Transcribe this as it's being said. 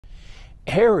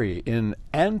Harry in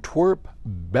Antwerp,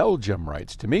 Belgium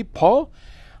writes to me, Paul,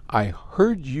 I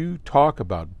heard you talk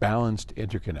about balanced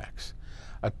interconnects.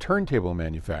 A turntable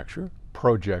manufacturer,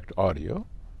 Project Audio,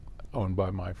 owned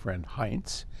by my friend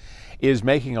Heinz, is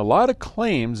making a lot of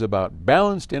claims about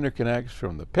balanced interconnects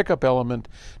from the pickup element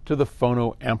to the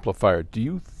phono amplifier. Do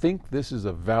you think this is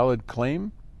a valid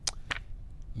claim?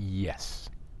 Yes,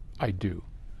 I do.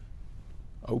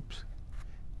 Oops.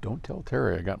 Don't tell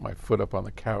Terry I got my foot up on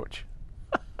the couch.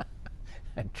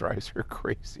 That drives her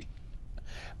crazy.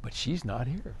 But she's not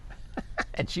here.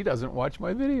 And she doesn't watch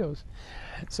my videos.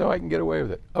 So I can get away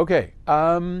with it. Okay.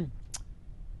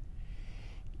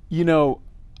 You know,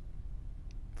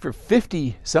 for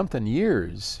 50-something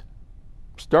years,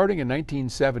 starting in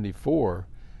 1974,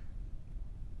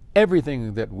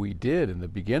 everything that we did in the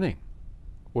beginning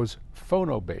was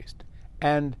phono-based.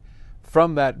 And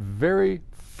from that very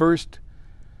first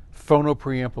phono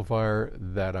preamplifier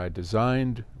that I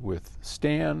designed with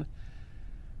Stan,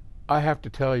 I have to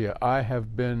tell you, I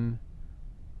have been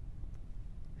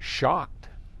shocked,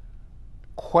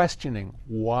 questioning,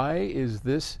 why is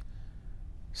this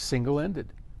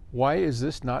single-ended? Why is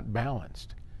this not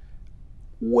balanced?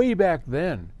 Way back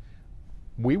then,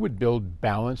 we would build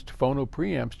balanced phono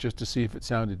preamps just to see if it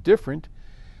sounded different.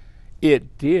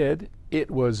 It did. It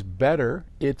was better.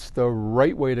 It's the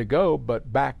right way to go.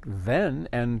 But back then,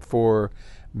 and for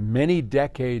many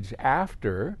decades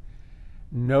after,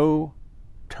 no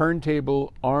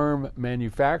turntable arm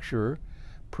manufacturer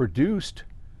produced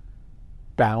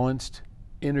balanced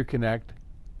interconnect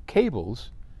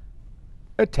cables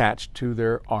attached to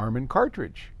their arm and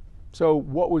cartridge. So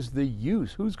what was the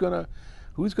use? Who's gonna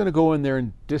go in there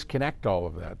and disconnect all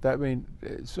of that?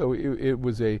 So it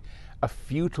was a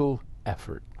futile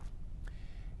effort.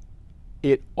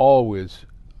 It always,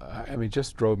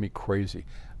 just drove me crazy.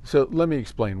 So let me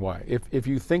explain why. If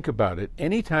you think about it,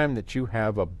 anytime that you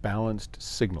have a balanced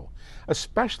signal,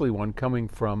 especially one coming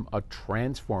from a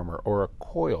transformer or a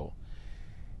coil,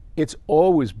 it's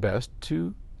always best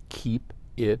to keep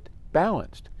it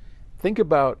balanced. Think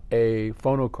about a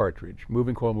phono cartridge,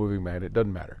 moving coil, moving magnet,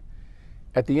 doesn't matter.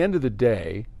 At the end of the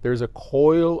day, there's a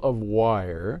coil of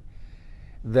wire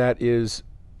that is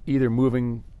either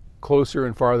moving closer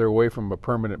and farther away from a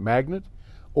permanent magnet,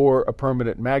 or a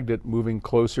permanent magnet moving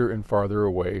closer and farther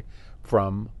away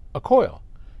from a coil.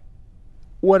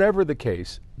 Whatever the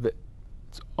case,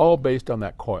 it's all based on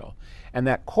that coil. And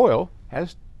that coil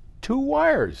has two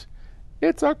wires.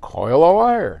 It's a coil of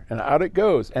wire, and out it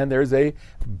goes. And there's a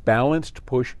balanced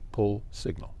push-pull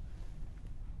signal.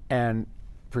 And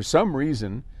for some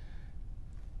reason,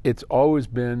 it's always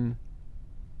been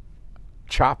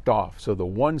chopped off. So the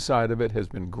one side of it has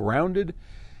been grounded,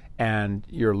 and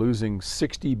you're losing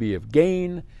 6 dB of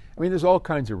gain. There's all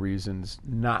kinds of reasons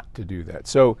not to do that.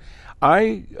 So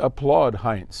I applaud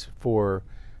Heinz for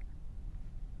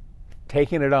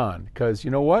taking it on, because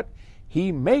you know what?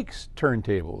 He makes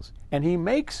turntables, and he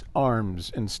makes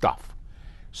arms and stuff.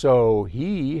 So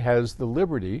he has the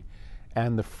liberty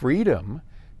and the freedom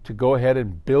to go ahead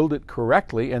and build it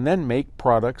correctly and then make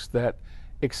products that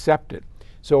accept it.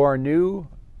 So our new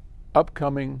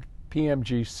upcoming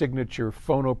PMG signature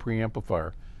phono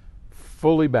preamplifier,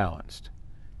 fully balanced.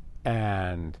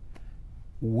 And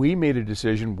we made a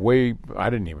decision I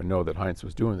didn't even know that Heinz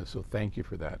was doing this, so thank you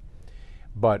for that.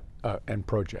 And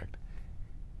Project.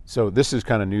 So this is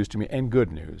kind of news to me, and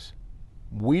good news.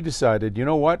 We decided, you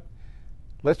know what?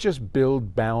 Let's just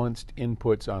build balanced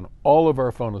inputs on all of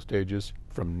our phono stages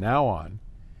from now on,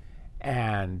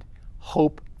 and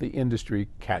hope the industry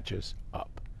catches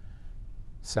up.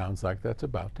 Sounds like that's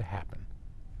about to happen.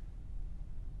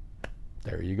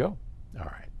 There you go. All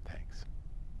right, thanks.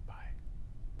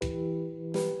 Bye.